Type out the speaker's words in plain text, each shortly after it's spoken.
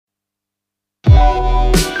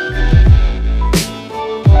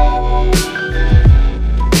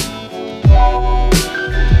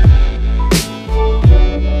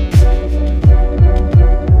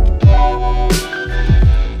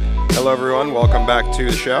welcome back to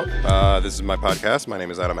the show. This is my podcast. My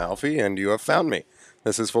name is Adam Halfy, and you have found me.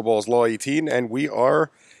 This is Football's Law 18, and we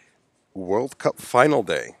are World Cup final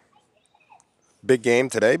day. Big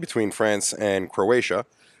game today between France and Croatia.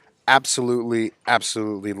 Absolutely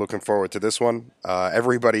looking forward to this one.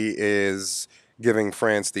 Everybody is giving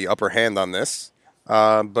France the upper hand on this,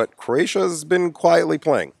 but Croatia's been quietly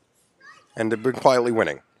playing, and they've been quietly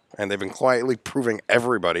winning, and they've been quietly proving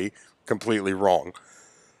everybody completely wrong.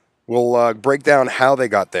 We'll break down how they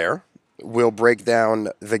got there. We'll break down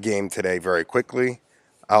the game today very quickly.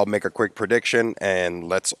 I'll make a quick prediction, and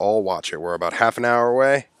let's all watch it. We're about half an hour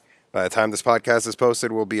away. By the time this podcast is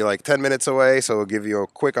posted, we'll be like 10 minutes away, so we'll give you a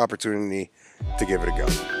quick opportunity to give it a go.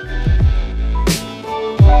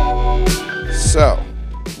 So,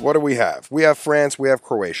 what do we have? We have France, we have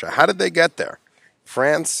Croatia. How did they get there?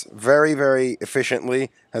 France, very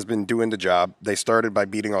efficiently, has been doing the job. They started by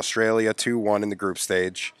beating Australia 2-1 in the group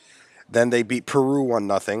stage. Then they beat Peru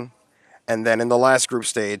 1-0. And then in the last group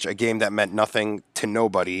stage, a game that meant nothing to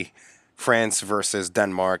nobody, France versus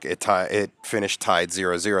Denmark, it finished tied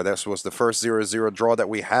 0-0. This was the first 0-0 draw that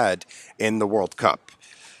we had in the World Cup.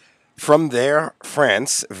 From there,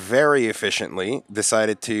 France very efficiently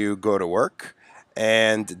decided to go to work,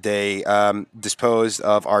 and they disposed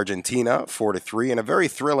of Argentina 4-3 in a very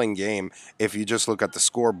thrilling game if you just look at the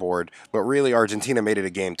scoreboard. But really, Argentina made it a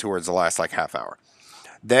game towards the last half hour.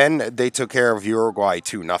 Then they took care of Uruguay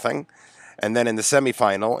 2-0. And then in the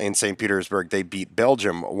semifinal in St. Petersburg, they beat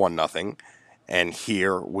Belgium 1-0. And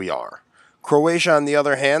here we are. Croatia, on the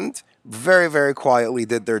other hand, very quietly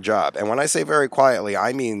did their job. And when I say very quietly,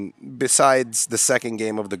 I mean besides the second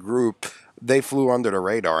game of the group, they flew under the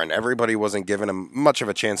radar, and everybody wasn't giving them much of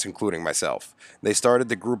a chance, including myself. They started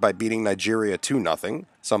the group by beating Nigeria 2-0,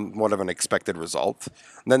 somewhat of an expected result.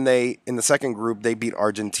 Then in the second group, they beat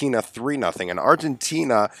Argentina 3-0, and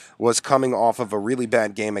Argentina was coming off of a really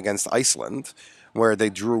bad game against Iceland, where they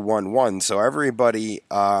drew 1-1. So everybody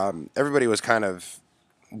was kind of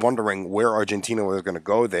wondering where Argentina was going to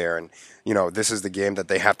go there, and this is the game that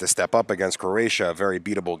they have to step up against Croatia, a very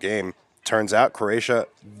beatable game. Turns out Croatia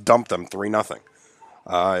dumped them 3-0.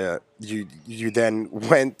 You then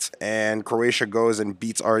went and Croatia goes and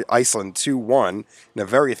beats Iceland 2-1 in a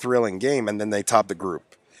very thrilling game, and then they top the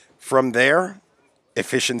group. From there,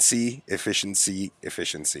 efficiency.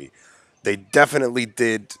 They definitely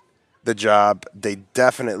did the job. They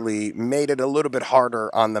definitely made it a little bit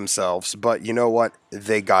harder on themselves, but you know what?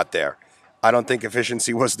 They got there. I don't think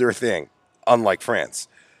efficiency was their thing, unlike France.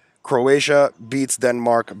 Croatia beats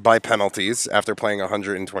Denmark by penalties after playing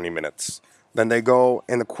 120 minutes. Then they go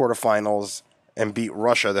in the quarterfinals and beat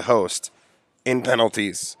Russia, the host, in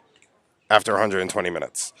penalties after 120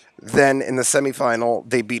 minutes. Then in the semifinal,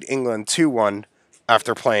 they beat England 2-1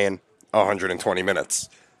 after playing 120 minutes.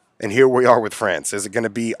 And here we are with France. Is it going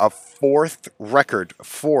to be a fourth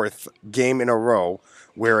game in a row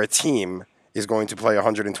where a team is going to play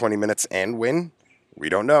 120 minutes and win? We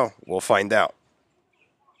don't know. We'll find out.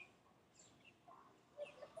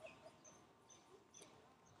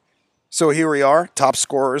 So here we are, top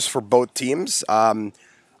scorers for both teams. On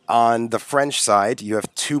the French side, you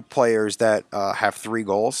have two players that have 3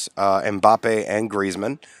 goals, Mbappe and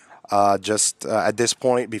Griezmann. At this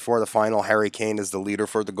point, before the final, Harry Kane is the leader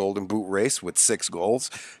for the Golden Boot race with 6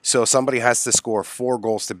 goals. So somebody has to score 4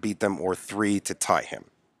 goals to beat them or 3 to tie him.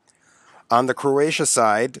 On the Croatia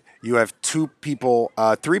side, you have 3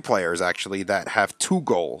 players actually, that have 2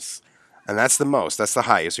 goals. And that's the most. That's the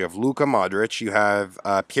highest. You have Luka Modric, you have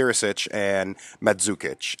Perisic, and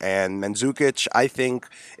Mandzukic. And Mandzukic, I think,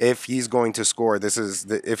 if he's going to score,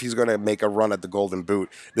 if he's going to make a run at the Golden Boot,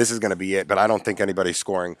 this is going to be it. But I don't think anybody's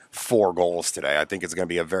scoring 4 goals today. I think it's going to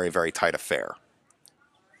be a very tight affair.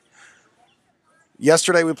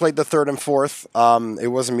 Yesterday we played the third and fourth.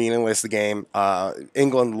 It was meaningless, the game.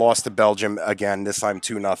 England lost to Belgium again, this time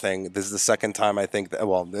 2-0. This is the second time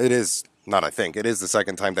it is the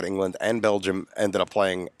second time that England and Belgium ended up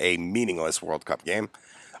playing a meaningless World Cup game.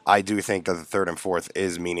 I do think that the third and fourth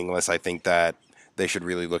is meaningless. I think that they should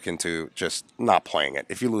really look into just not playing it.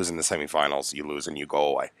 If you lose in the semifinals, you lose and you go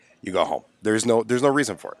away. You go home. There's no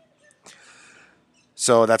reason for it.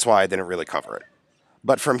 So that's why I didn't really cover it.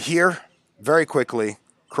 But from here, very quickly,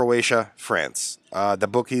 Croatia, France. The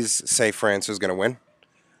bookies say France is going to win.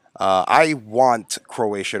 I want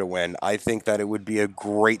Croatia to win. I think that it would be a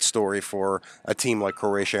great story for a team like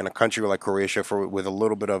Croatia and a country like Croatia with a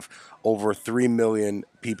little bit of over 3 million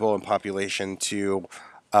people in population to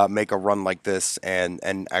make a run like this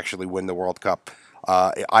and actually win the World Cup.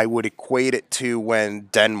 I would equate it to when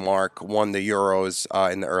Denmark won the Euros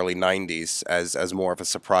in the early 90s as more of a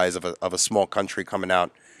surprise of a small country coming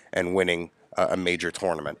out and winning a major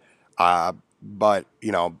tournament. But,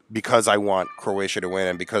 you know, because I want Croatia to win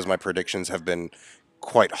and because my predictions have been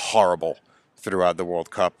quite horrible throughout the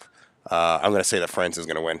World Cup, I'm going to say that France is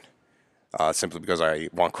going to win, simply because I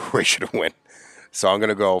want Croatia to win. So I'm going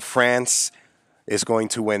to go France is going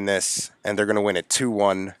to win this, and they're going to win it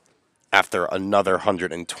 2-1 after another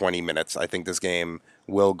 120 minutes. I think this game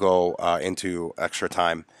will go into extra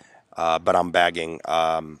time, but I'm backing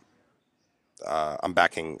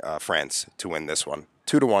France to win this one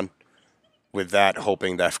 2-1. With that,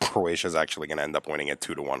 hoping that Croatia is actually going to end up winning it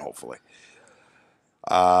 2-1, hopefully.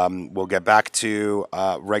 We'll get back to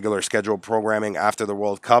regular scheduled programming after the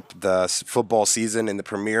World Cup. The football season in the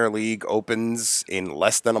Premier League opens in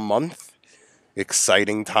less than a month.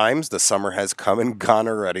 Exciting times. The summer has come and gone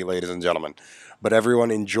already, ladies and gentlemen. But everyone,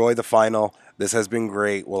 enjoy the final. This has been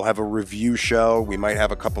great. We'll have a review show. We might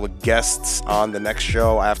have a couple of guests on the next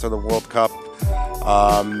show after the World Cup.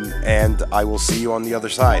 And I will see you on the other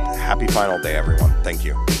side. Happy final day, everyone. Thank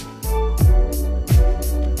you.